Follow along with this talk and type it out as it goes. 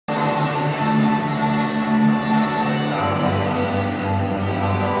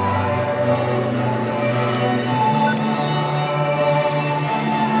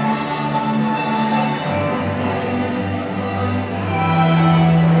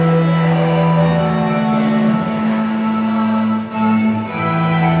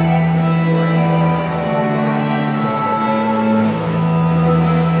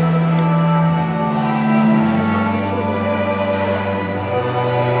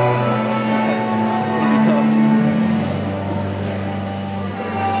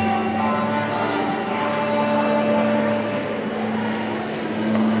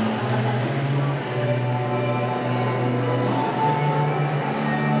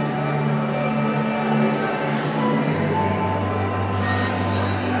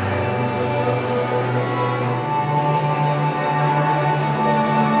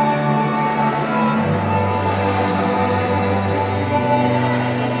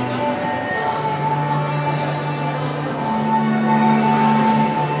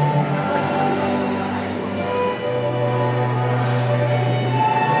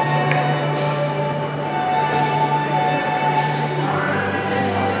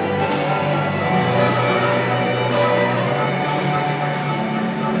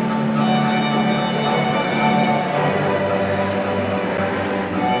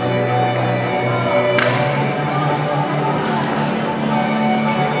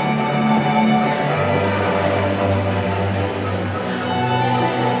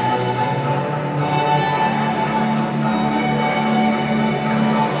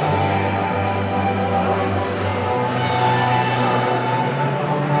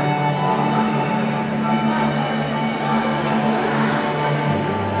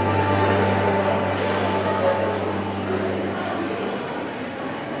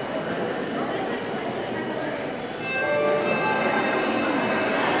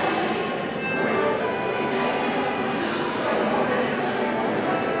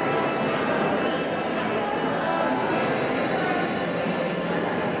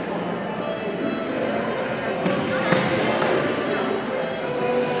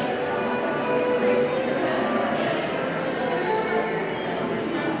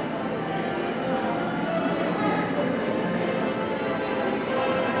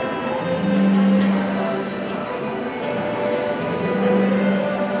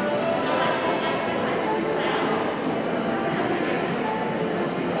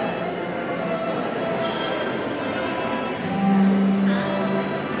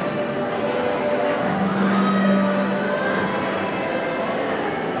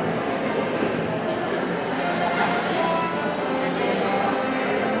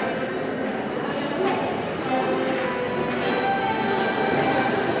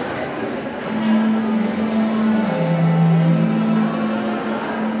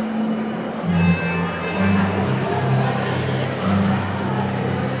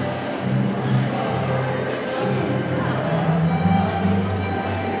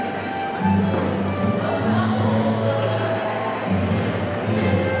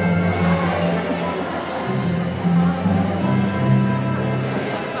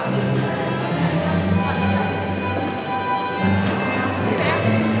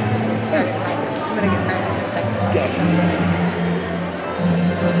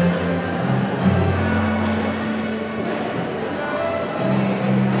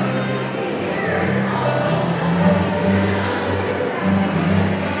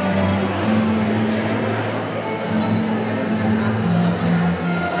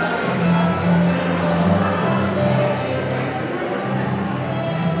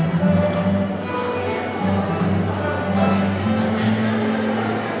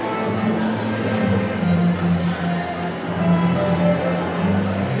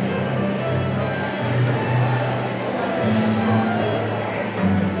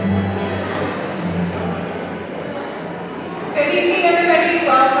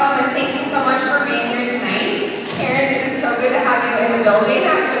the building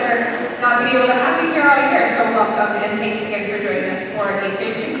after not being able to have you here all year, so welcome and thanks again for joining us for a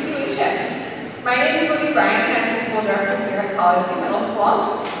great continuation. My name is Libby Bryan and I'm the school director here at College View Middle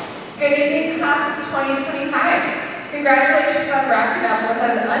School. Good evening, class of 2025. Congratulations on wrapping up what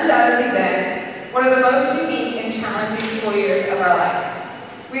has undoubtedly been one of the most unique and challenging school years of our lives.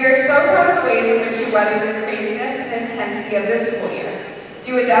 We are so proud of the ways in which you weathered the craziness and intensity of this school year.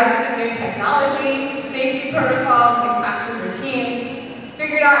 You adapted to new technology, safety protocols, and classroom routines,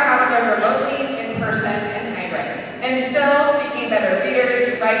 figured out how to learn remotely, in person, and hybrid, and still became better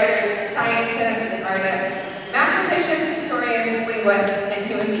readers, writers, scientists, and artists, mathematicians, historians, linguists, and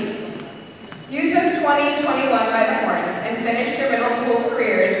human beings. You took 2021 by the horns and finished your middle school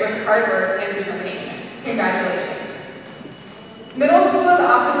careers with hard work and determination. Congratulations. Middle school is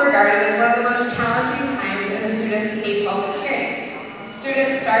often regarded as one of the most challenging times in a student's K-12 experience.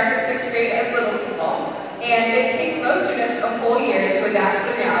 Students start the 6th grade as little people, and it takes most students a full year to adapt to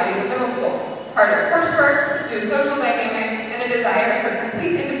the realities of middle school. Harder coursework, new social dynamics, and a desire for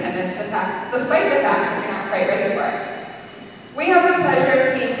complete independence despite the fact that you're not quite ready for it. We have the pleasure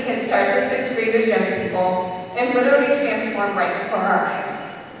of seeing kids start the 6th grade as young people and literally transform right before our eyes.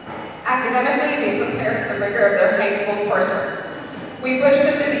 Academically, they prepare for the rigor of their high school coursework. We push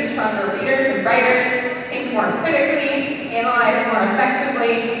them to be stronger readers and writers, think more critically, analyze more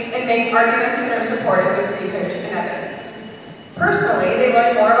effectively, and make arguments that are supported with research and evidence. Personally, they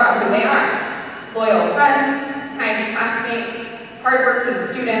learn more about who they are: loyal friends, kind classmates, hardworking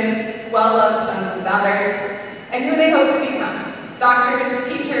students, well-loved sons and daughters, and who they hope to become: doctors,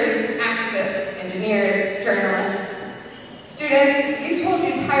 teachers, activists, engineers, journalists. Students, we've told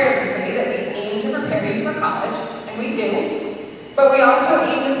you tirelessly that we aim to prepare you for college, and we do. But we also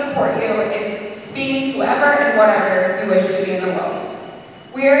aim to support you in being whoever and whatever you wish to be in the world.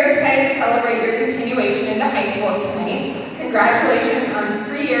 We are excited to celebrate your continuation into high school tonight. Congratulations on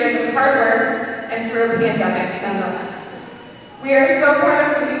 3 years of hard work and through a pandemic nonetheless. We are so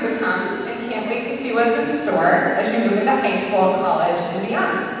proud of who you've become and can't wait to see what's in store as you move into high school, college, and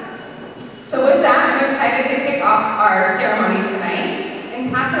beyond. So with that, I'm excited to kick off our ceremony tonight and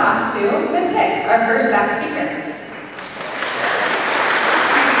pass it off to Ms. Hicks, our first staff speaker.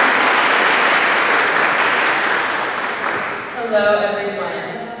 Hello,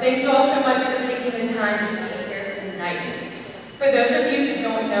 everyone. Thank you all so much for taking the time to be here tonight. For those of you who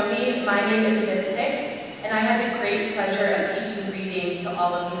don't know me, my name is Ms. Hicks, and I have the great pleasure of teaching reading to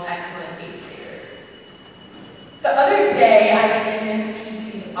all of these excellent 8th graders. The other day, I was in Ms.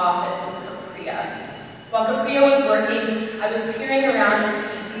 TC's office in Capria. While Capria was working, I was peering around Ms.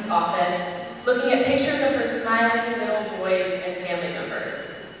 TC's office, looking at pictures of her smiling little boys and family members.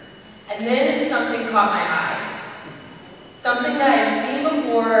 And then something caught my eye. Something that I've seen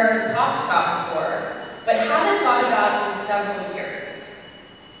before and talked about before, but haven't thought about in several years.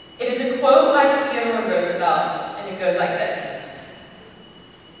 It is a quote by Theodore Roosevelt, and it goes like this: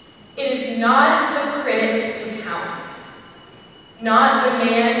 "It is not the critic who counts, not the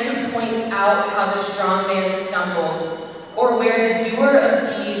man who points out how the strong man stumbles, or where the doer of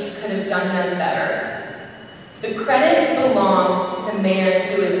deeds could have done them better. The credit belongs to the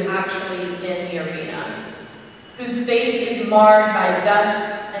man who is actually in the arena, whose face is marred by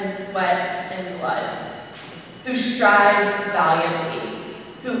dust and sweat and blood, who strives valiantly,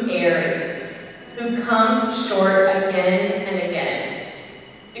 who errs, who comes short again and again,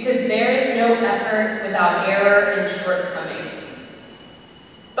 because there is no effort without error and shortcoming.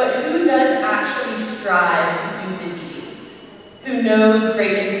 But who does actually strive to do the deeds, who knows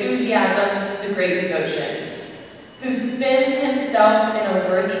great enthusiasms, the great devotions, who spends himself in a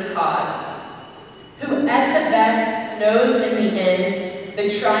worthy cause, who at the best knows in the end the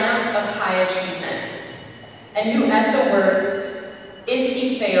triumph of high achievement, and who at the worst, if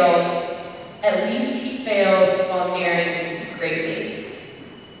he fails, at least he fails while daring greatly."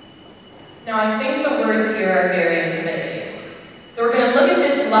 Now I think the words here are very intimidating. So we're going to look at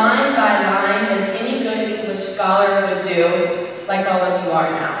this line by line as any good English scholar would do, like all of you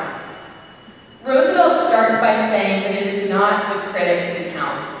are now. Roosevelt starts by saying that it is not the critic who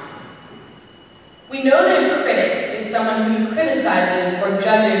counts. We know that a critic is someone who criticizes or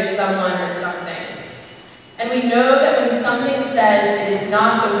judges someone or something. And we know that when something says it is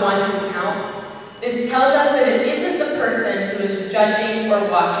not the one who counts, this tells us that it isn't the person who is judging or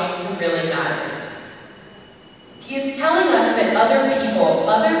watching who really matters. He is telling us that other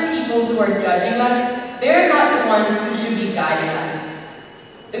people who are judging us, they're not the ones who should be guiding us.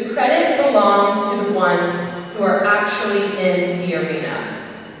 The credit belongs to the ones who are actually in the arena.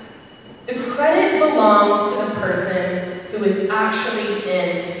 The credit belongs to the person who is actually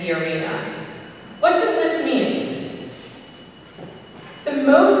in the arena. What does this mean? The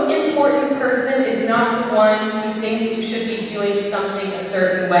most important person is not the one who thinks you should be doing something a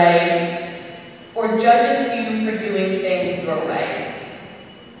certain way or judges you for doing things your way.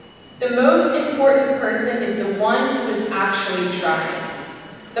 The most important person is the one who is actually trying,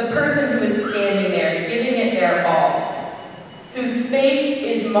 the person who is standing there, giving it their all, whose face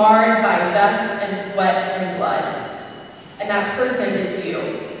is marred by dust and sweat and blood, and that person is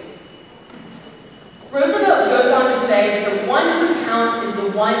you. Roosevelt goes on to say, the one who counts is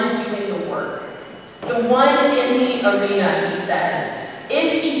the one doing the work. The one in the arena, he says.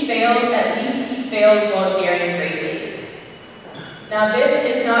 If he fails, at least he fails while daring greatly. Now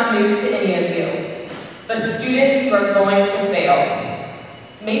this is not news to any of you, but students who are going to fail.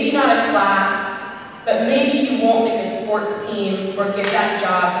 Maybe not a class, but maybe you won't make a sports team or get that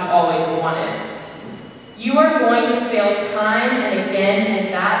job you always wanted. You are going to fail time and again,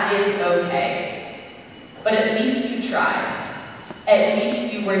 and that is okay. But at least you tried. At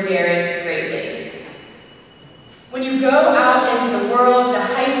least you were daring greatly. When you go out into the world to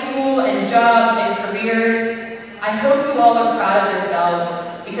high school and jobs and careers, I hope you all are proud of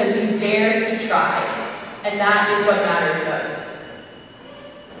yourselves because you dared to try, and that is what matters most.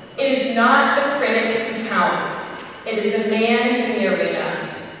 It is not the critic who counts, it is the man in the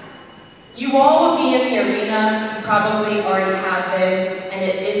arena. You all will be in the arena, you probably already have been, and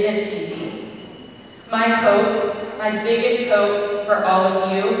it isn't easy. My hope, my biggest hope for all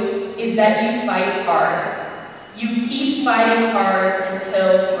of you is that you fight hard. You keep fighting hard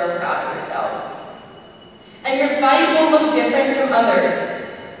until you are proud of yourselves. And your fight will look different from others.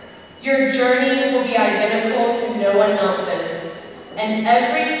 Your journey will be identical to no one else's. And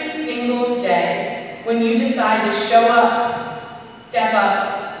every single day, when you decide to show up, step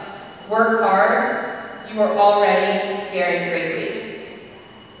up, work hard, you are already daring greatly.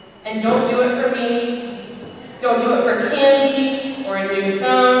 And don't do it for me. Don't do it for candy, or a new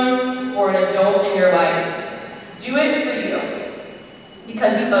phone, or an adult in your life. Do it for you,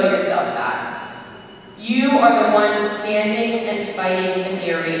 because you owe yourself that. You are the ones standing and fighting in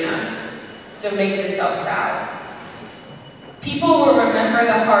the arena, so make yourself proud. People will remember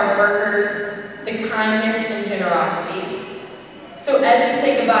the hard workers, the kindness and generosity. So as you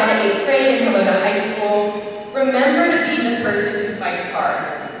say goodbye to 8th grade and hello to high school, remember to be the person who fights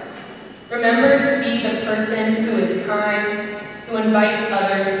hard. Remember to be the person who is kind, who invites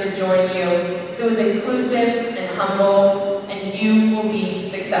others to join you, who is inclusive and humble, and you will be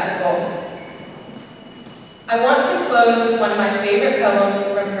successful. I want to close with one of my favorite poems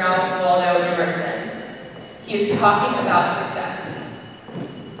from Ralph Waldo Emerson. He is talking about success.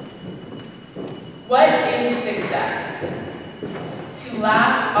 What is success? To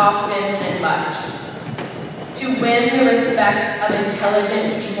laugh often and much. To win the respect of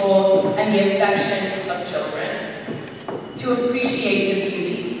intelligent people and the affection of children. To appreciate the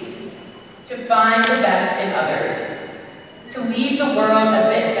beauty. To find the best in others. To leave the world a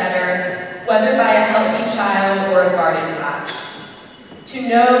bit better, whether by a healthy child or a garden patch. To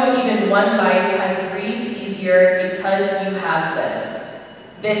know even one life has breathed easier because you have lived.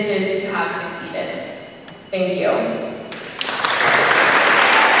 This is to have succeeded. Thank you.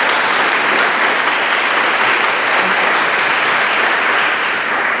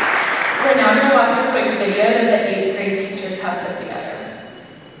 We're now going to watch a quick video that the 8th grade teachers have put together.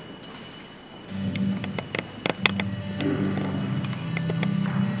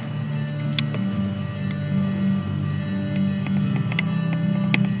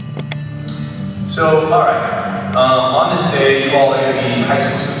 So, all right, on this day, you all are going to be high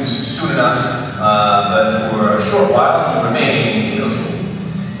school students soon enough, but for a short while, you remain in middle school.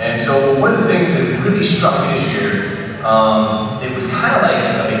 And so one of the things that really struck me this year, it was kind of like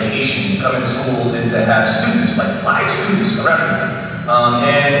a vacation to come into school and to have students, like live students around me.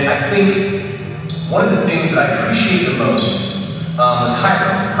 And I think one of the things that I appreciated the most was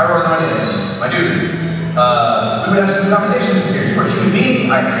Hiram Arnaz, my dude. We would have some conversations with you. You were a human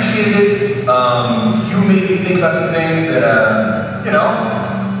being, I appreciated it. You made me think about some things that, you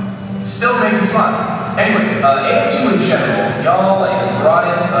know, still make me smile. Anyway, AO2 in general, y'all brought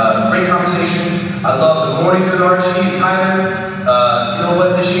in great conversation. I love the mornings with Archie and Tyler. You know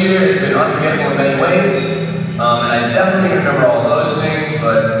what, this year has been unforgettable in many ways. And I definitely remember all those things,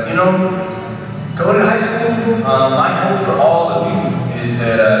 but you know, going to high school, my hope for all of you is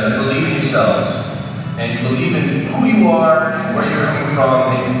that you believe in yourselves, and you believe in who you are and where you're coming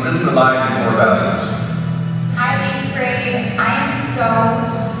from, and you really rely on your core values. Hi, 8th grade. I am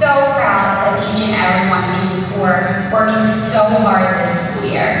so proud of each and every one of you for working so hard this school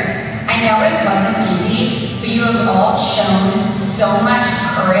year. I know it wasn't easy, but you have all shown so much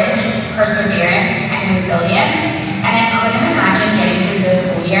courage, perseverance, and resilience, and I couldn't imagine getting through this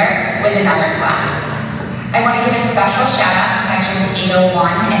with another class. I want to give a special shout out to sections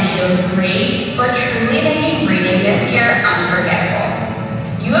 801 and 803 for truly making reading this year unforgettable.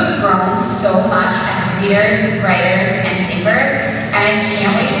 You have grown so much as readers, writers, and thinkers, and I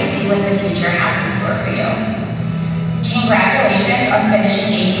can't wait to see what the future has in store for you. Congratulations on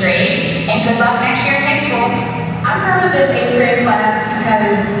finishing 8th grade, and good luck next year in high school. I'm proud of this 8th grade class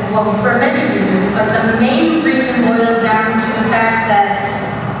because, well, for many reasons, but the main reason boils down to the fact that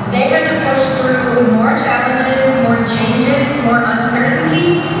they had to push through more challenges, more changes, more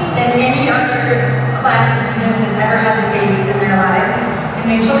uncertainty than any other class of students has ever had to face in their lives.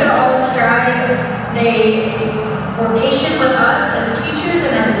 And they took it all in stride. They were patient with us as teachers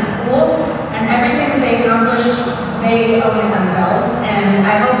and as a school, and everything that they accomplished, they own it themselves. And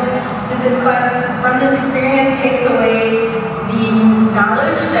I hope that this class, from this experience, takes away the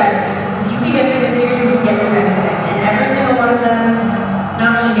knowledge that if you can get through this year, you can get through anything. And every single one of them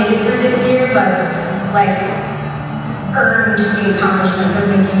not only made it through this year, but like earned the accomplishment of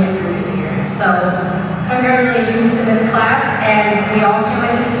making it through this year. So congratulations to this class, and we all can't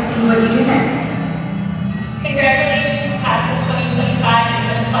wait to see what you do next. Congratulations, class of 2025. It's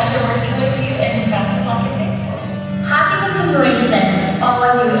been a pleasure working with you, and best of luck in high school. Happy continuation, all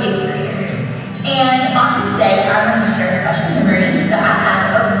of you 8th graders. And on this day, I want to share a special memory that I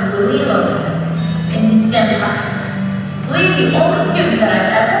had of Louis Lopez in STEM class. Louis is the only student that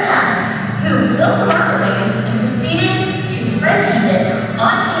I've ever had who built a marketplace and proceeded to spray paint it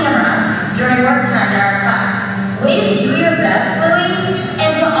on camera during work time in our class. Way to do your best, Louis.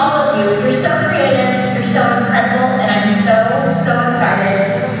 And to all of you, you're so creative, you're so incredible, and I'm so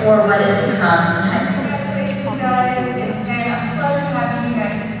excited for what is to come in high school. Congratulations, guys. It's been a pleasure having you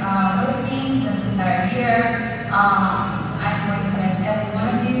guys with me this entire year. I'm going to miss every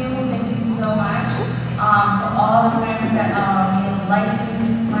one of you. Thank you so much for all the times that you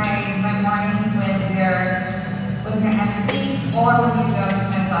lighten my mornings with your MCs or with your jokes in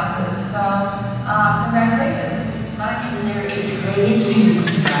my classes. So congratulations. In their 8th grade, senior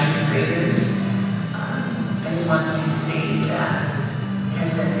 9th graders, I just want to say that it has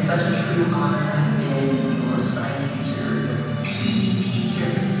been such a true honor to have been your science teacher, your PE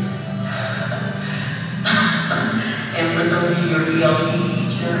teacher, and for some of you, your ELT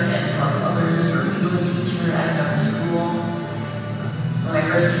teacher, and for others, your English teacher at another school. When I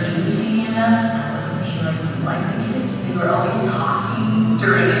first came to CEMS, I wasn't sure I would like the kids. They were always talking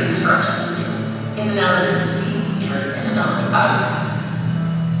during instruction, in and out of their seats. In and out of the classroom.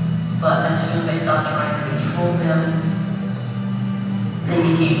 But as soon as I stopped trying to control them, they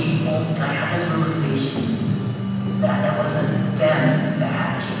became people, and I had this realization that it wasn't them that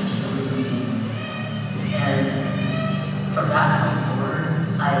had changed, it was me. And from that point forward,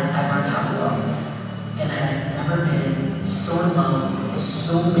 I learned how to love. And I had never been so in love with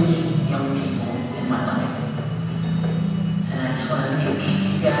so many young people in my life. And I just want to thank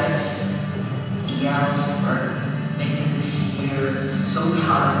you guys, you gals, for making this year so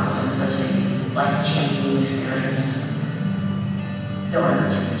powerful and such a life-changing experience. Don't ever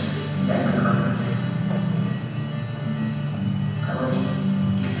change. You guys are perfect. I love you.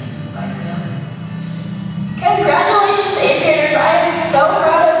 Bye for now. Congratulations, 8th graders. I am so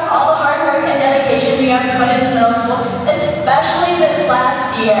proud of all the hard work and dedication you have put into middle school, especially this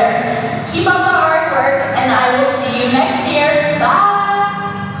last year. Keep up the hard work, and I will see you next year.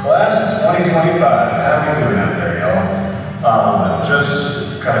 Bye. Class of 2025, how are we doing out there, y'all?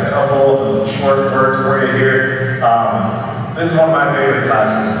 Just got a couple of short words for you here. This is one of my favorite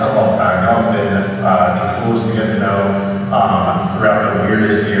classes of all time. Y'all have been the coolest to get to know throughout the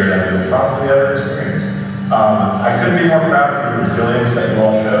weirdest year that we will probably ever experience. I couldn't be more proud of the resilience that you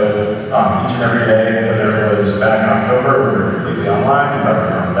all show each and every day, whether it was back in October, we were completely online, we thought we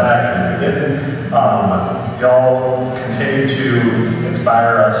were coming back, and then we didn't. Y'all continue to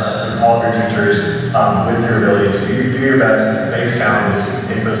inspire us, all of your teachers, with your ability to do your best, to face challenges,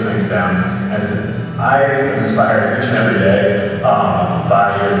 take those things down. And I am inspired each and every day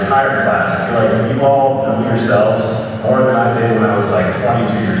by your entire class. I feel like you all know yourselves more than I did when I was like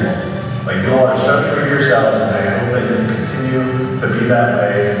 22 years old. Like, you all are so true to yourselves, and I hope that you continue to be that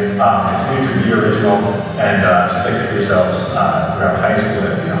way, continue to be original, and stick to yourselves throughout high school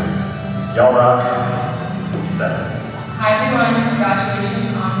and beyond. Y'all rock. Peace out. Hi everyone, congratulations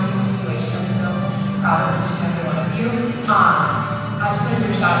on the continuation. I'm so proud of each and every one of you. I just want to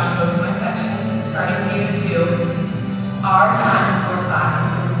do a shout out to both of my sections, starting K-2. Our time before class has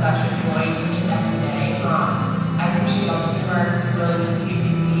been such a joy each and every day. I appreciate y'all's work, really just keep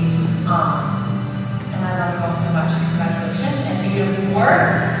and I love you all so much. Congratulations. And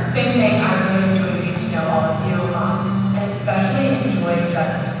K-4, same thing. I really enjoyed getting to know all of you, and especially enjoyed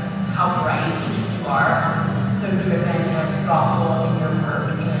just how bright each of you are. So driven, thoughtful in your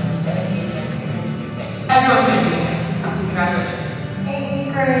work, and dedicated and going to do things. Everyone's going to do things. Congratulations. Hey,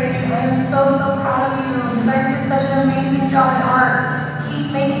 8th grade, I am so proud of you. You guys did such an amazing job in art.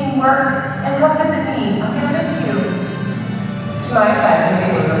 Keep making work and come visit me. I'm gonna miss you. To my faculty,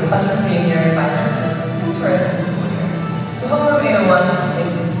 it was a pleasure being your advisor for this interesting school year. To Homeroom 801,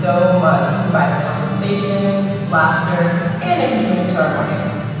 thank you so much for providing conversation, laughter, and entertainment to our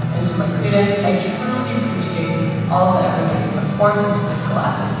mornings. And to my students, I truly appreciate all the effort that you put forth into the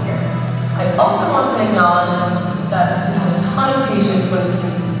scholastic year. I also want to acknowledge that we had a ton of patience when it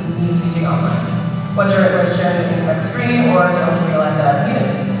came to me teaching online. Whether it was sharing the red screen or failing to realize that I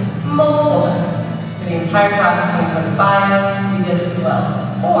was muted. Multiple times. To the entire class of 2025, we did well.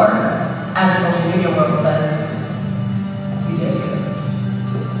 Or, as the social media world says, you did good.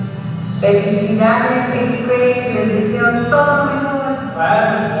 Felicidades, 8th grade. Les deseo todo lo mejor. Class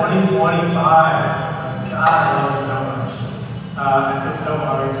of 2025. God, I love it so much. I feel so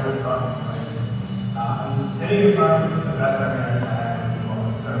honored to have taught you twice. I'm sitting in front of the best memory I've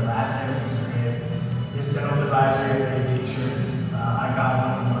had. It's our last day of 6th grade. Miss Dental's advisory made t-shirts. I got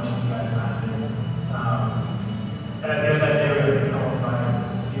one, a bunch of you guys signed it. And at the end of that day, we were going to qualify. It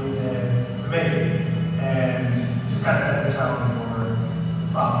was a field day. It was amazing. And just kind of set the tone for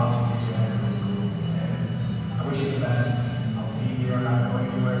the following 2 years you had in school. And I wish you the best. I'll be here. I'm not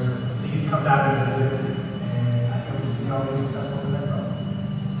going anywhere. So please come down and visit. And I hope to see you all be successful in the next level.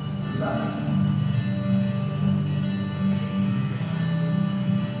 Peace out.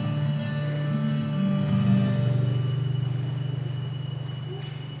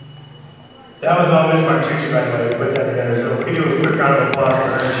 That was all Miss Martucci, by the way, who put that together. So if we could do a quick round of applause for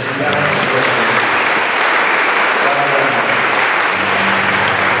her. She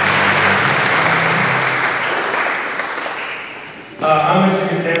I'm Mr.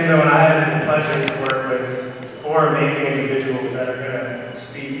 Costanzo, and I had the pleasure to work with 4 amazing individuals that are going to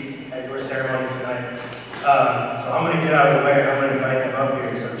speak at your ceremony tonight. So I'm going to get out of the way and I'm going to invite them up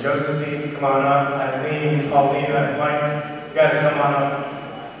here. So Josephine, come on up. Eileen, Pauline, and Mike, you guys come on up.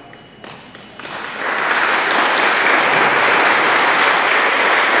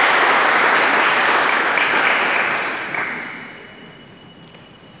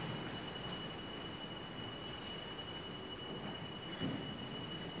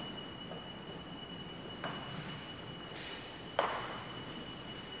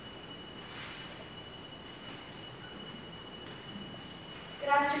 Good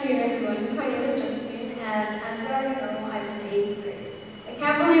afternoon, everyone. My name is Josephine, and as you already know, I'm in the 8th grade. I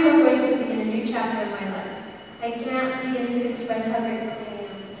can't believe I'm going to begin a new chapter of my life. I can't begin to express how grateful I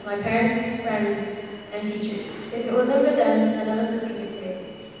am to my parents, friends, and teachers. If it wasn't for them, none of us would be here today.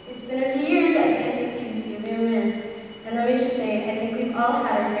 It's been a few years at DSST, so you'll be remiss. And let me just say, I think we've all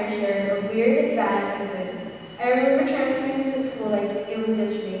had our fair share of weird, bad, and good. I remember transferring to the school like it was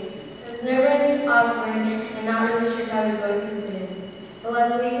yesterday. I was nervous, awkward, and not really sure if I was going to fit in. But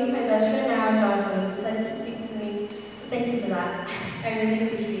luckily, my best friend now, Jocelyn, decided to speak to me, so thank you for that. I really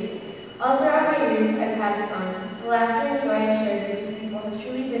appreciate it. All throughout my years, I've had fun. The laughter and joy I've shared with these people has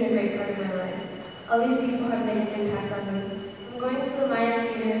truly been a great part of my life. All these people have made an impact on me. From going to the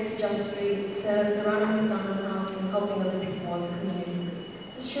Mayan Theater to Jump Street to the Ronald McDonald House and helping other people as a community.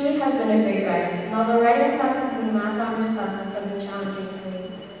 This truly has been a great ride, and although writing classes and math honors classes have been challenging for me,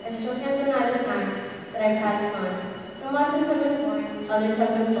 I still can't deny the fact that I've had fun. Some lessons have been boring, others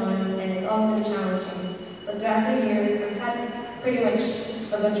have been fun, and it's all been challenging. But throughout the year, I've had pretty much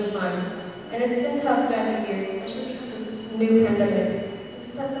just a bunch of fun. And it's been tough throughout the year, especially because of this new pandemic. This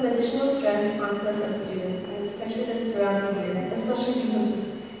put some additional stress onto us as students, and it's pressured us throughout the year, especially because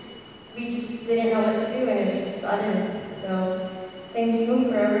we just didn't know what to do, and it was just sudden. So thank you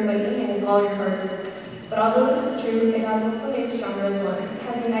for everybody and all your hard work. But although this is true, it has also made us stronger as one. It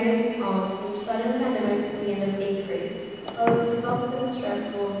has united us all from the start of the pandemic to the end of 8th grade. Although this has also been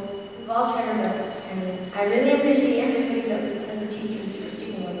stressful, we've all tried our best, and I really appreciate everybody's efforts and the teachers for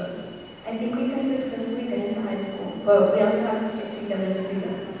sticking with us. I think we can successfully get into high school, but we also have to stick together to do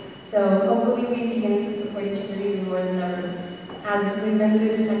that. So hopefully we begin to support each other even more than ever, as we've been through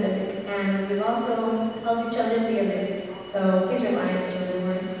this pandemic, and we've also held each other together. So please rely on each other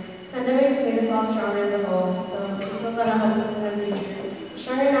more. This pandemic has made us all stronger as a whole, so just hope that'll help us in the future. We're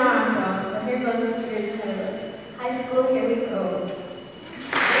stronger now after all, so here goes 2 years ahead of us. High school, here we go.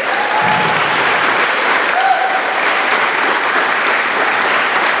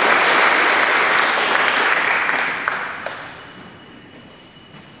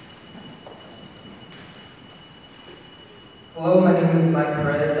 Hello, my name is Mike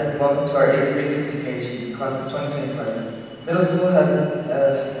Perez, and welcome to our 8th grade continuation, class of 2025. Middle school has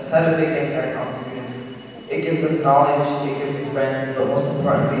had a big impact on students. It gives us knowledge, it gives us friends, but most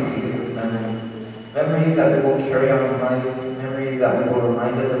importantly, it gives us memories. Memories that we will carry on in life, memories that will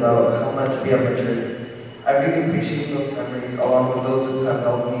remind us about how much we have matured. I really appreciate those memories along with those who have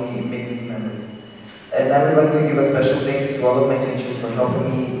helped me make these memories. And I would like to give a special thanks to all of my teachers for helping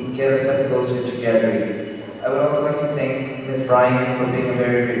me get a step closer to graduating. I would also like to thank Ms. Bryan for being a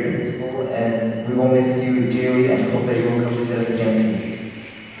very great principal, and we will miss you dearly and hope that you will come visit us again soon.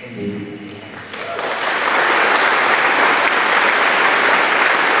 Thank you.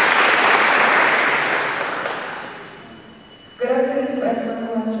 Good afternoon to everyone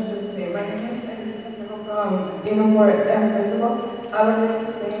who has joined us today. My name is from Unifor, and first of all, I would like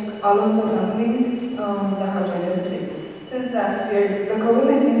to thank all of the families that have joined us today. Since last year, the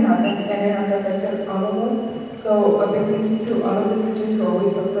COVID-19 happened and it has affected all of us, so a big thank you to all of the teachers who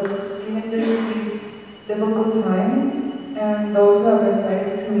always helped us even during these difficult times and those who have been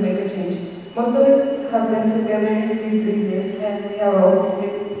fighting to make a change. Most of us have been together these 3 years and we have all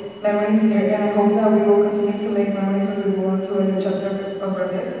great memories here, and I hope that we will continue to make memories as we go on to a new chapter of our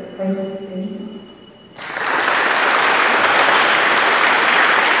high school. Thank you.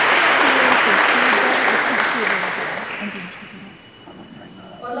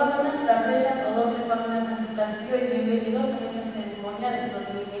 Hola, buenas tardes a todos. Soy Pamela Santos Castillo y bienvenidos a nuestra ceremonia del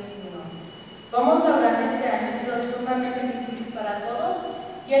 2021. Vamos a hablar que este año ha sido sumamente difícil para todos,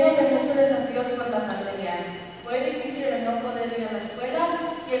 lleno de muchos desafíos por la pandemia. Fue difícil el no poder ir a la escuela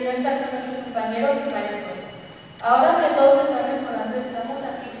y el no estar con nuestros compañeros y maestros. Ahora que todos están mejorando, estamos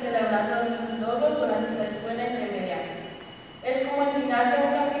aquí celebrando nuestros logros durante la escuela intermedia. Es como el final de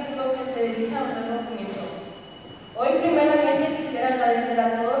un capítulo que se dirige a un nuevo comienzo. Hoy primeramente quisiera agradecer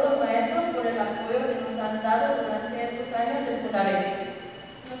a todos los maestros por el apoyo que nos han dado durante estos años escolares.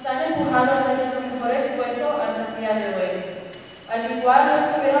 Nos han empujado a hacer nuestro mejor esfuerzo hasta el día de hoy. Al igual no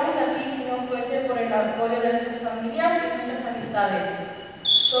estuviéramos aquí si no fuese por el apoyo de nuestras familias y nuestras amistades.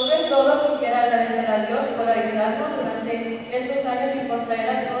 Sobre todo quisiera agradecer a Dios por ayudarnos durante estos años y por traer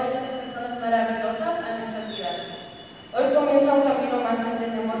a todas estas personas maravillosas a nuestras vidas. Hoy comienza un camino más que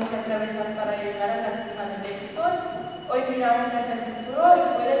tenemos que atravesar para llegar a la cima del éxito. Hoy miramos hacia el futuro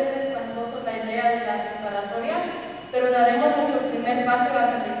y puede ser espantoso la idea de la preparatoria, pero daremos nuestro primer paso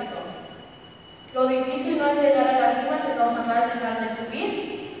hacia el éxito. Lo difícil no es llegar a la cima, sino jamás dejar de subir.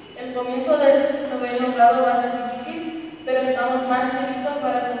 El comienzo del 9º grado va a ser difícil, pero estamos más que listos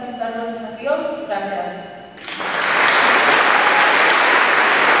para conquistar los desafíos. Gracias.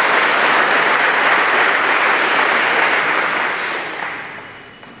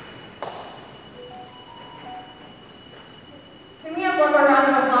 Can we have one more round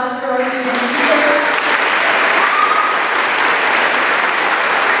of applause for our student teachers?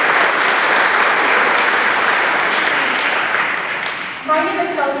 My name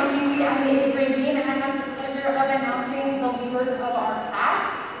is Chelsea Casey. I'm the 8th grade dean, and I have the pleasure of announcing the leaders of our class.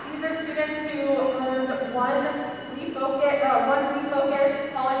 These are students who earned one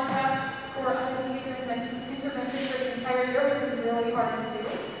refocused college prep for intervention for the entire year, which is really hard to do.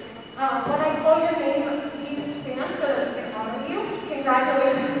 When I call your name, please stand so that we can honor you.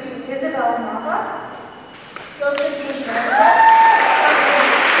 Congratulations to Isabel Nava, Josephine Garza,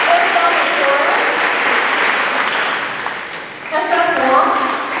 Tessa Wong,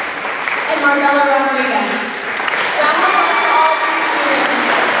 and Margella Rodriguez. Round of applause for all of these students.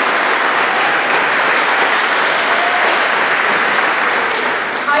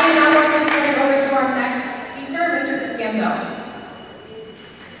 I am now going to turn it over to our next speaker, Mr. Costanzo.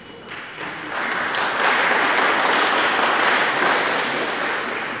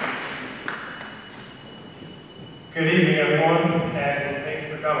 Good evening, everyone, and thank you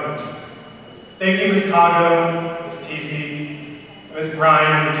for coming. Thank you, Ms. Tago, Ms. TC, and Ms.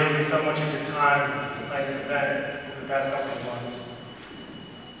 Bryan for taking so much of your time to plan this event over the past couple of months.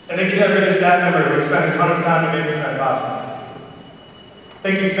 And thank you to every other staff member who has spent a ton of time to make this night possible.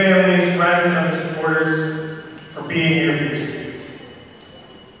 Thank you, families, friends, and other supporters for being here for your students.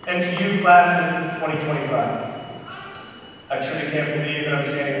 And to you, class of 2025, I truly can't believe that I'm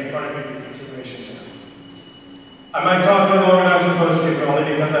standing in front of you for continuation soon. I might talk for longer than I'm supposed to, but only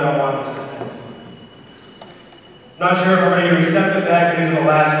because I don't want this to end. I'm not sure if I'm ready to accept the fact that these are the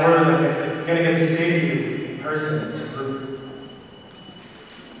last words I'm going to get to say to you in person as a group.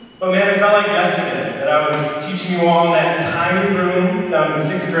 But man, it felt like yesterday that I was teaching you all in that tiny room down in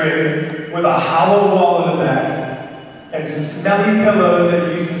 6th grade with a hollow wall in the back and smelly pillows that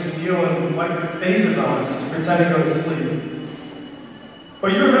you used to steal and wipe your faces on just to pretend to go to sleep.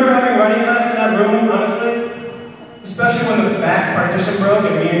 But you remember having writing class in that room, honestly? Especially when the back partition broke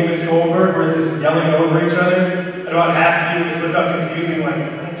and me and Ms. Goldberg were just yelling over each other And about half of you just looked up confused, me like,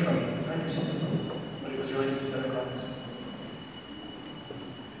 I'm in trouble. Can I do something? But it was really just a better class.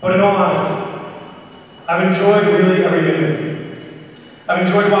 But in all honesty, I've enjoyed really every minute of you. I've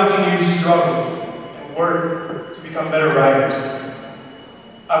enjoyed watching you struggle and work to become better writers.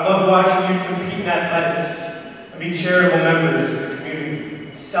 I've loved watching you compete in athletics and be charitable members of the community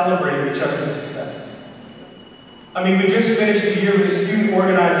and celebrate each other's successes. I mean, we just finished the year with a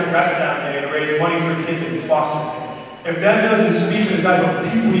student-organized dress down day to raise money for kids in foster care. If that doesn't speak to the type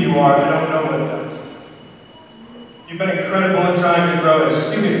of people you are, I don't know what does. You've been incredible in trying to grow as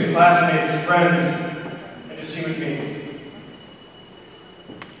students, classmates, friends, and just human beings.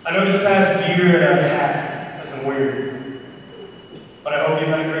 I know this past year and a half has been weird, but I hope you've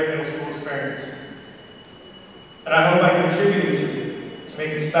had a great middle school experience. And I hope I contributed to make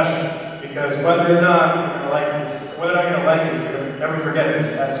it special, because whether or not you're going to like this, whether I'm going to like it, you'll never forget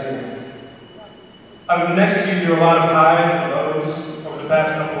this past year. I've been next to you through a lot of highs and lows over the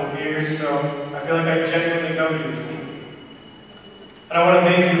past couple of years, so I feel like I genuinely know you this week. And I want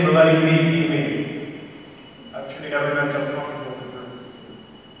to thank you for letting me be me. I've truly never been so comfortable with the group.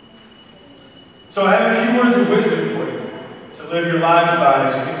 So I have a few words of wisdom for you to live your lives by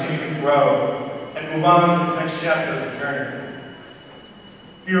as you continue to grow and move on to this next chapter of your journey.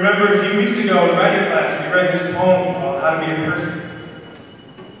 If you remember a few weeks ago in writing class, we read this poem called How to Be a Person.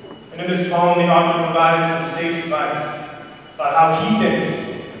 And in this poem, the author provides some sage advice about how he thinks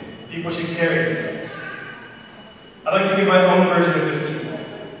people should carry themselves. I'd like to give my own version of this to you.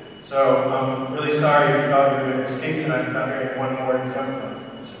 So I'm really sorry if you thought you were going to escape tonight without hearing one more exemplar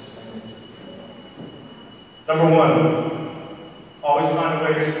from this circumstance. Number one, always find a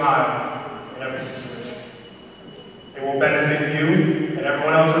way to smile in every situation. It will benefit you and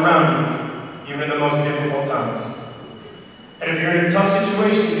everyone else around you, even in the most difficult times. And if you're in a tough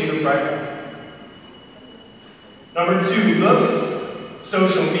situation, you need a bright light. Number two, looks,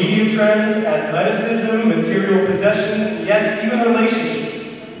 social media trends, athleticism, material possessions, and yes, even relationships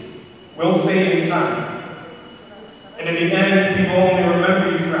will fade in time. And in the end, people only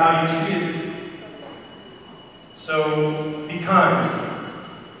remember you for how you treated them. So be kind,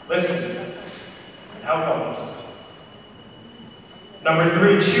 listen, and help others. Number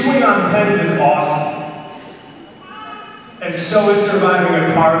three, chewing on pens is awesome. And so is surviving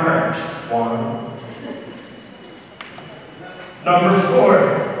a car crash. One. Number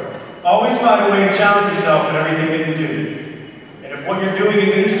four, always find a way to challenge yourself in everything that you do. And if what you're doing is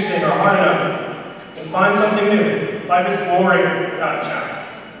interesting or hard enough, then find something new. Life is boring without a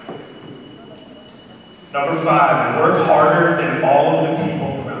challenge. Number five, work harder than all of the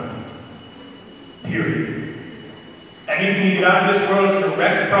people around you. Period. Anything you get out of this world is a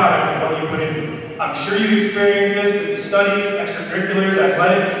direct product of what you put into it. I'm sure you've experienced this with your studies, extracurriculars,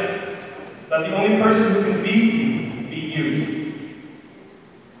 athletics, that the only person who can beat you, be you.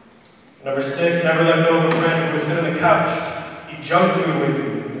 Number six, never let go of a friend who would sit on the couch, eat junk food with you,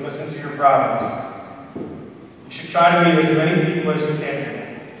 and listen to your problems. You should try to meet as many people as you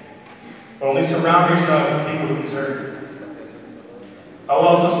can, but only surround yourself with people who deserve you. I will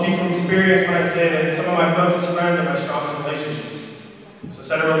also speak from experience when I say that some of my closest friends are my strongest relationships. So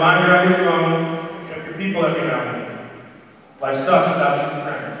set a reminder on your phone, pick up your people every now and then. Life sucks without true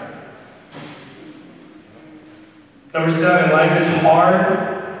friends. Number seven, life is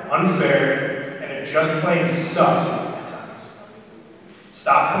hard, unfair, and it just plain sucks at times.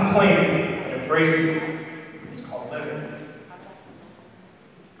 Stop complaining and embrace it. It's called living.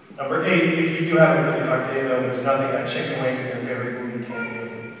 Number eight, if you do have a really hard day though, there's nothing that chicken wings in your favorite movie can't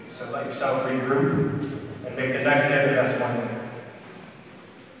do. So let yourself regroup and make the next day the best one.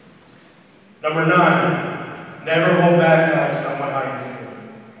 Number nine, never hold back telling someone how you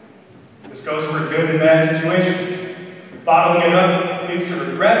feel. This goes for good and bad situations. Bottling it up leads to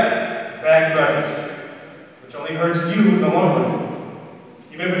regret, bad grudges, which only hurts you in the long run.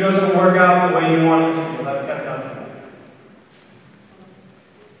 Even if it doesn't work out the way you want it to, you'll have kept nothing.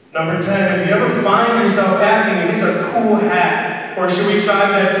 Number 10, if you ever find yourself asking, is this a cool hat? Or should we try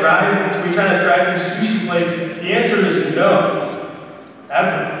that drive-through sushi place? The answer is no.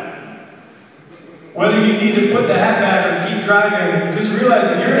 Ever. Whether you need to put the hat back or keep driving, just realize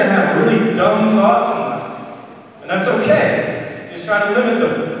that you're going to have really dumb thoughts in life. And that's okay. Just try to limit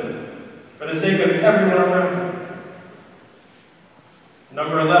them for the sake of everyone around you.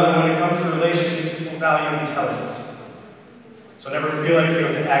 Number 11, when it comes to relationships, people value intelligence. So never feel like you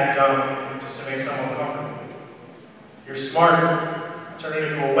have to act dumb just to make someone comfortable. You're smart, turn it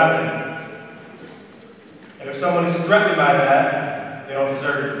into a weapon. And if someone is threatened by that, they don't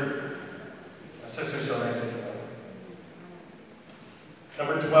deserve it. My sister's so nice to me.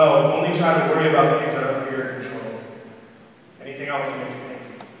 Number 12, only try to worry about things that are under your control. Anything else you make you think?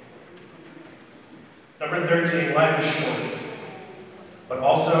 Number 13, life is short. But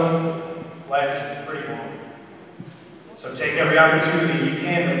also, life is pretty long. So take every opportunity you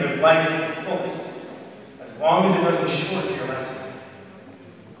can to live life to the fullest, as long as it doesn't shorten your lifespan.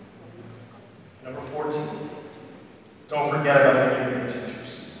 Number 14, don't forget about everything your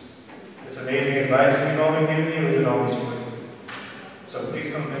teachers. This amazing advice we've all been giving you isn't always free. So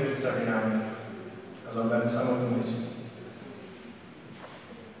please come visit us every now and then, because I'll bet some of them miss you.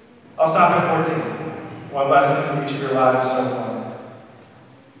 I'll stop at 14. One lesson from each of your lives so far.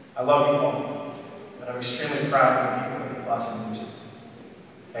 I love you all, and I'm extremely proud of the people that you blossomed into.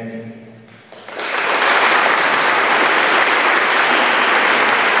 Thank you.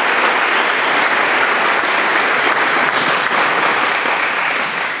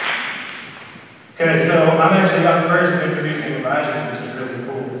 Okay, so I'm actually up first in introducing advisors, which is really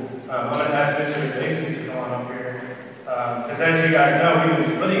cool. I'm going to ask Mr. Iglesias to come on up here. Because as you guys know, we've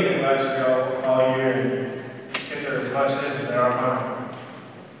been splitting an advisory all year, and these kids are as much this as they are mine.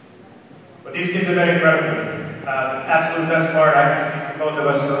 But these kids have been incredible. The absolute best part, I can speak for both of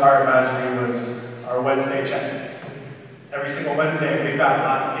us for our advisory, was our Wednesday check-ins. Every single Wednesday, we've got a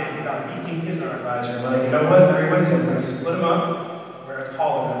lot of kids, we've got 18 kids in our advisory. We're like, you know what, every Wednesday we're going to split them up, we're going to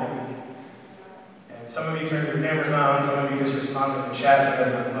call them every week. And some of you turned your cameras on, some of you just responded in the chat,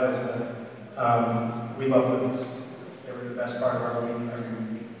 whatever it was, but we love those. They were the best part of our week every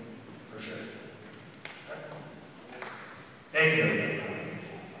week, for sure. Thank you.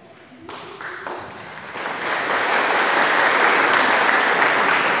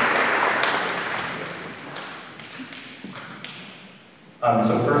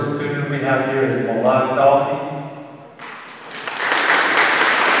 So first student we have here is Milan Dolphy.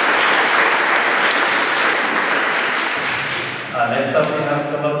 Next up we have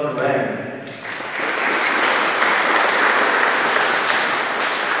Philip Duran.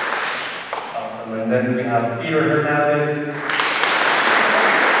 Awesome, and then we have Peter Hernandez.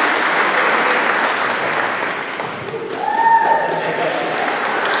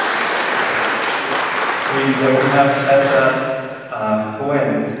 Sweet, then we have Tessa Gwen.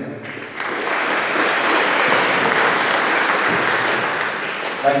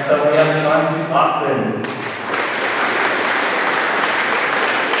 Next up we have Chauncey Austin.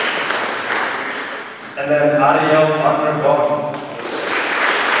 And then Ariel Mondragon.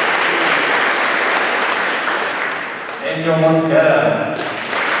 Angel Mosquera.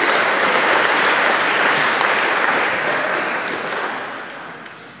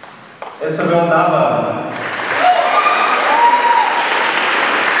 Isabel Nava.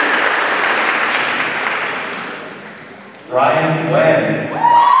 Ryan Wen.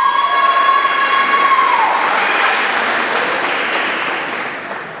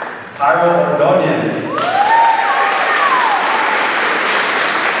 Harold Ordonez.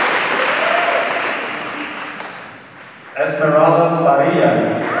 Esmeralda Maria.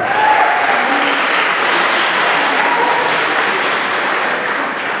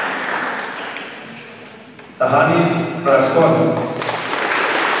 Tahani Brascon.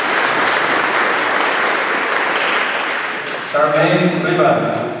 Charmaine Rivas.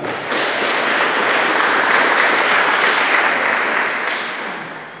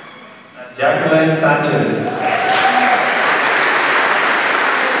 Jacqueline Sanchez.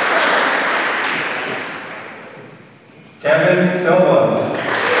 Kevin Silva.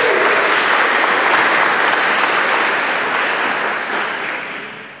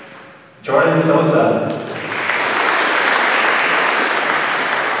 Jordan Sosa.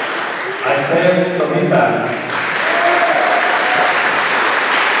 Isaiah Tomita.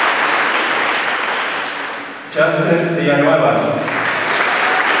 Justin Villanueva.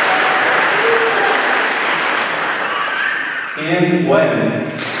 Ian Wen.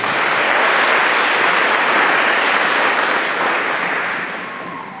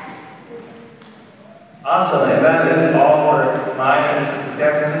 Awesome, and that is all for my and Mr.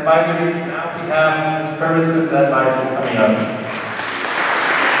 Stance's advisory. Now we have Ms. Purvis' advisory coming up.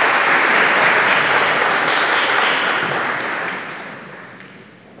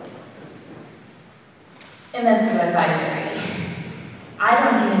 In this advisory, I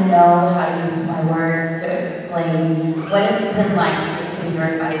don't even know how to use my words to explain what it's been like to be your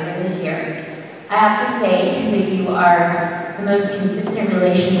advisor this year. I have to say that you are the most consistent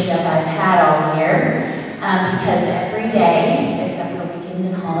relationship I've had all year, because every day, except for weekends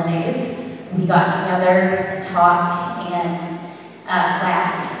and holidays, we got together, talked, and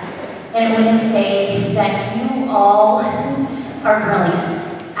laughed. And I want to say that you all are brilliant,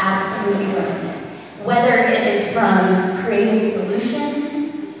 absolutely brilliant. Whether it is from creative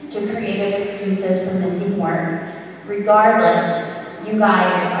solutions to creative excuses for missing work, Regardless, you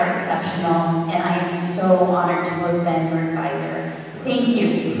guys are exceptional, and I am so honored to have been your advisor. Thank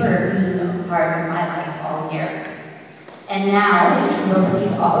you for being a part of my life all year. And now, if you will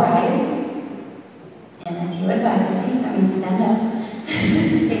please all rise. MSU advisory, stand up.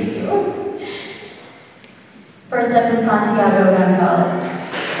 Thank you. First up is Santiago Gonzalez.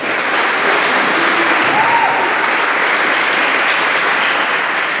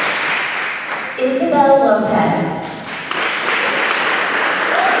 Isabel Lopez.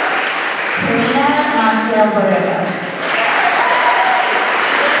 Karina Maciel Borrego.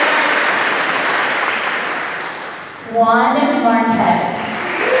 Juan Marquette.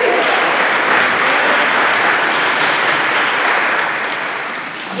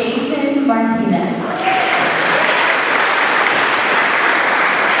 Jason Martinez.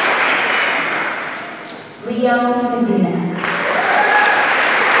 Leo Medina.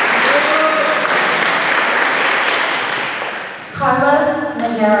 Carlos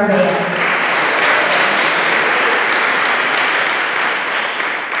Majerabea.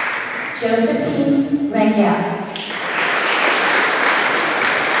 Josephine Rangel.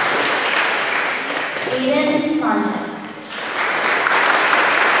 Aiden Sanchez.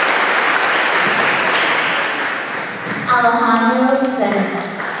 Alejandro Zenner.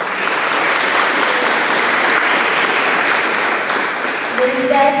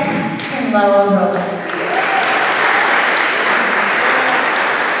 Elizabeth Sinloa Robles.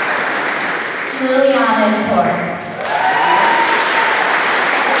 Liliana Torres.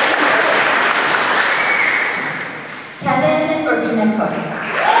 Kevin Urbina Cody.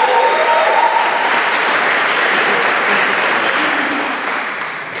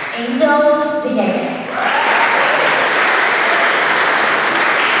 Angel Villegas.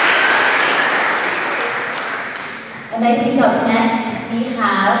 And I think up next we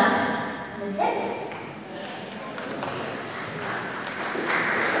have Ms. Hicks.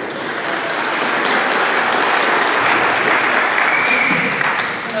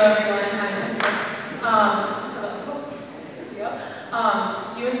 Hello everyone, hi Ms. Hicks.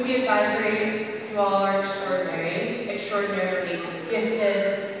 UNC Advisory, you all are extraordinarily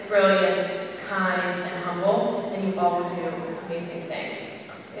gifted, brilliant, kind, and humble, and you all will do amazing things.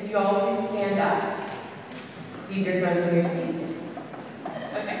 If you all please stand up, leave your phones in your seats.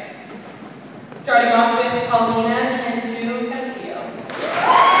 Okay. Starting off with Paulina Cantu Castillo.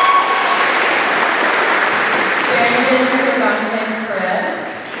 Brandon Cervantes Perez.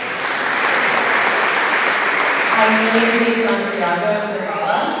 Irene de Santiago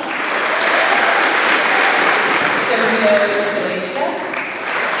Zergala. Sergio Valencia.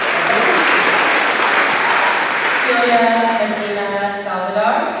 Celia Medina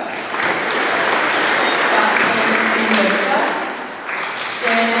Salvador.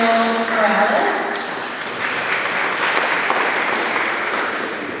 Daniel Morales.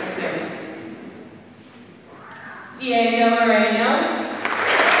 Diego Moreno.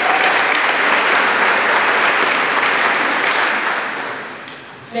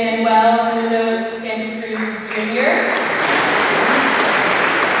 Manuel Munoz Santa Cruz Jr.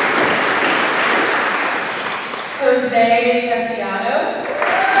 Jose Castellano.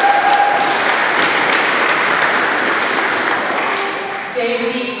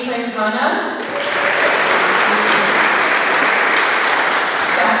 Daisy Quintana.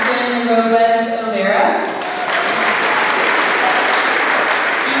 Jacqueline Robles Olvera.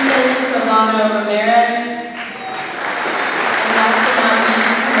 Ethan Solano Ramirez. And last but not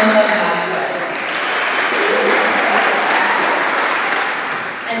least, Camila Vasquez.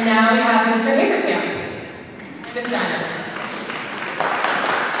 And now we have Mr. Haverkamp. Miss Dinah.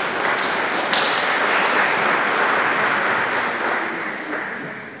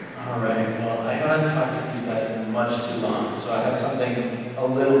 Alright, well, I haven't talked to these guys in much too long, so I have something a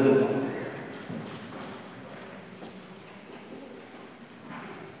little bit longer.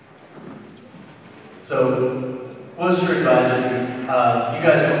 So, Worcester Advisory, you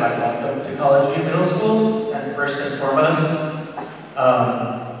guys were my welcome to College View Middle School, and first and foremost,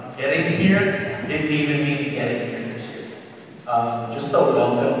 getting here didn't even mean getting here this year. Just the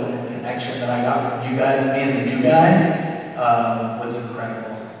welcome and connection that I got from you guys, being the new guy, was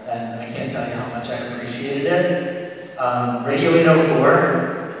incredible. And I can't tell you how much I appreciated it. Radio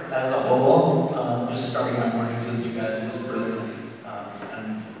 804, as a whole, just starting my mornings with you guys was brilliant.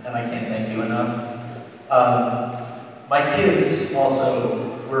 And I can't thank you enough. My kids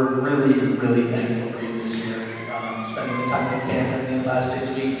also were really, really thankful for you this year. Spending the time with Cameron these last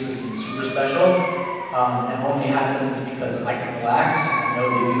 6 weeks has been super special. It only happens because I can relax and know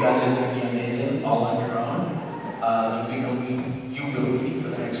that you guys are going to be amazing all on your own. Like we know you will be for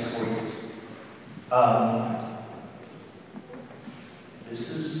the next 4 years. This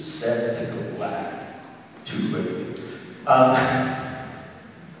is set to go black too quickly.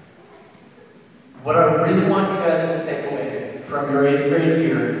 What I really want you guys to take away from your 8th grade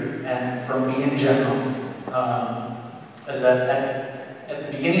year and from me in general is that at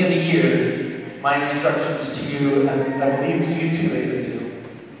the beginning of the year, my instructions to you, and I believe to you too, Ava too,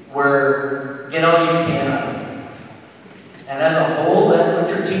 were get all you can out of it. And as a whole, that's what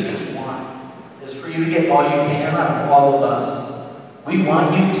your teachers want, is for you to get all you can out of all of us. We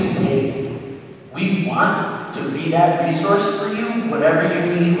want you to take. We want to be that resource for you, whatever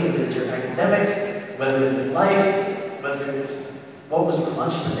you need, whether it's your academics, whether it's life, whether it's what was for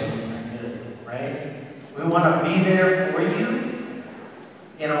lunch today was very good, right? We want to be there for you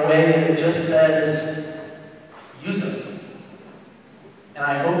in a way that just says, use us. And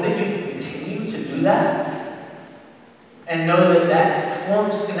I hope that you continue to do that and know that that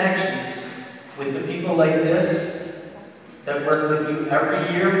forms connections with the people like this that work with you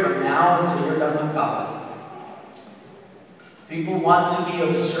every year from now until you're done with college. People want to be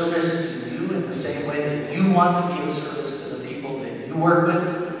of service to you in the same way that you want to be of service to the people that you work with,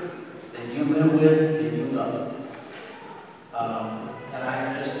 that you live with, that you love. And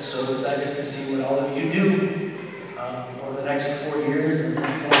I'm just so excited to see what all of you do over the next 4 years, and 4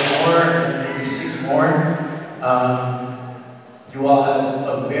 more, and maybe 6 more. You all have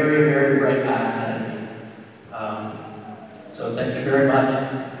a very, very bright path ahead of you. So thank you very much.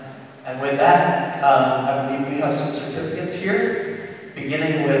 And with that, I believe we have some certificates here,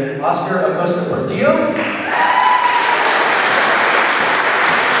 beginning with Oscar Acosta Portillo.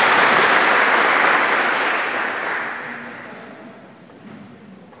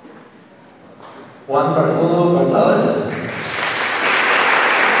 Juan Bartolo Gonzalez.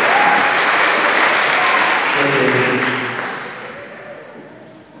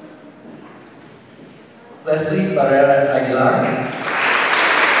 Leslie Barrera Aguilar.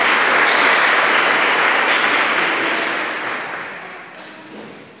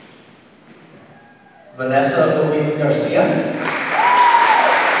 Vanessa Obin Garcia.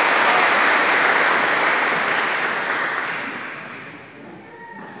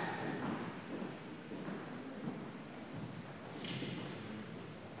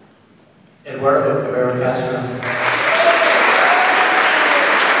 Eduardo Cabrera Castro.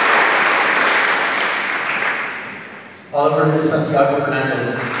 Oliver Santiago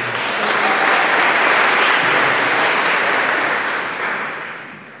Fernandez.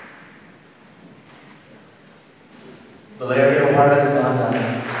 Valeria Juarez Landa.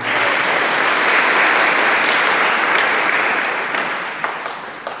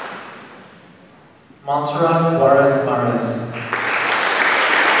 Montserrat Juarez Mares.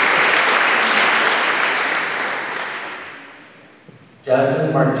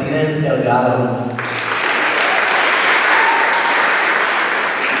 Jasmine Martinez Delgado.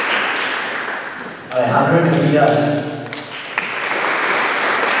 Alejandro Mejia.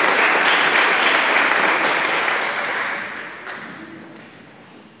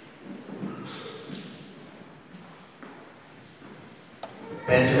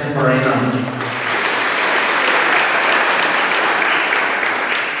 Benjamin Moreno.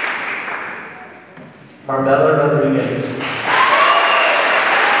 Marbella Rodriguez.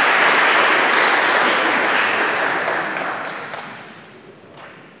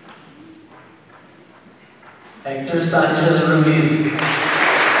 Hector Sanchez Ruiz.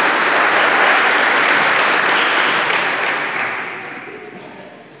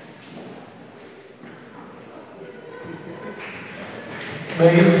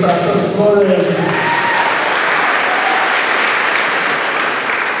 Megan Santos Flores.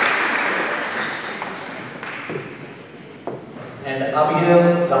 And Abigail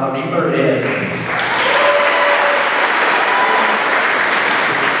Zamaripa Reyes.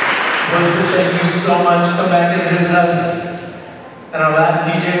 Thank you so much. Come back and visit us. And our last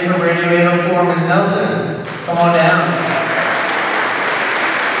DJ from Radio 804, Ms. Nelson. Come on down.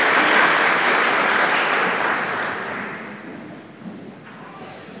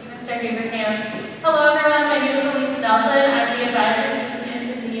 Mr. Abraham. Hello everyone, my name is Elise Nelson. I'm the advisor to the students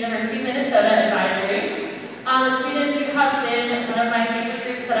with the University of Minnesota Advisory. Students, you have been one of my favorite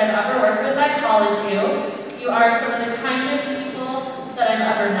groups that I've ever worked with at College View. You are some of the kindest people that I've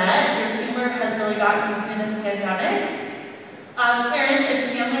ever met. Your humor has really gotten me through this pandemic. Parents and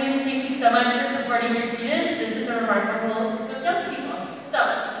families, thank you so much for supporting your students. This is a remarkable group of young people. So,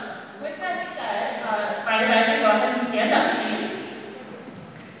 with that said, my advisor, go ahead and stand up, please.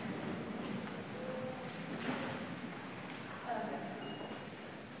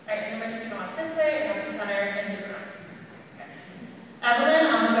 Alright, and we're just going to walk this way, and up the center, and move around. Okay. Evelyn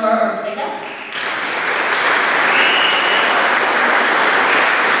Amador Ortega.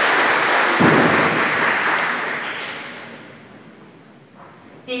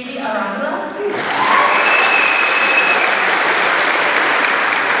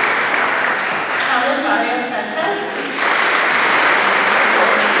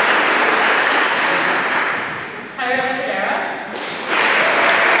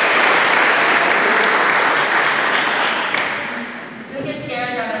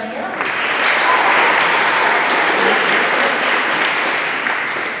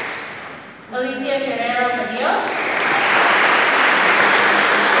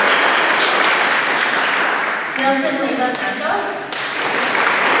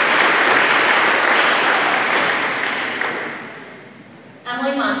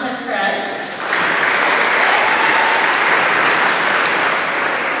 Miss Perez.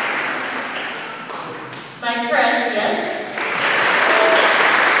 Mike Perez, yes.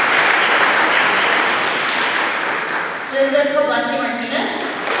 Elizabeth Poblete Martinez.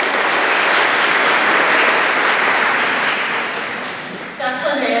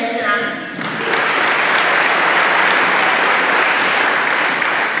 Jocelyn Reyes Duran.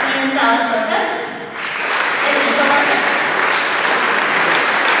 And Salas Lopez. And Nico Marcus.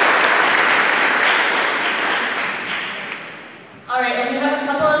 All right, and we have a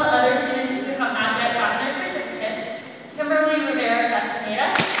couple of other students who have not yet gotten their certificates. Kimberly Rivera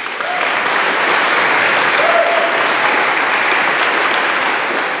Castaneda.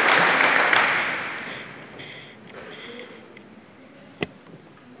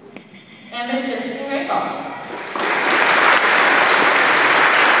 And Miss Josephine Rayfall.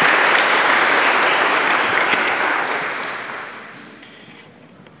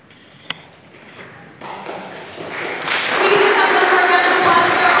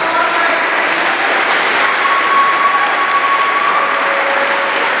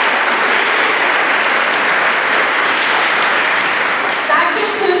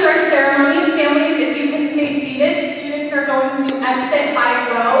 Exit by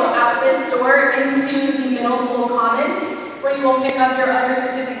row out this door into the middle school commons, where you will pick up your other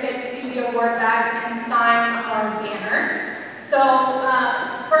certificates, see the award bags, and sign our banner. So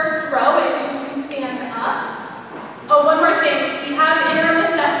first row, if you can stand up. Oh, one more thing. We have interim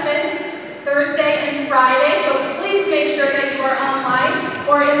assessments Thursday and Friday, so please make sure that you are online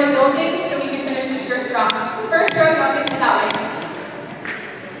or in the buildings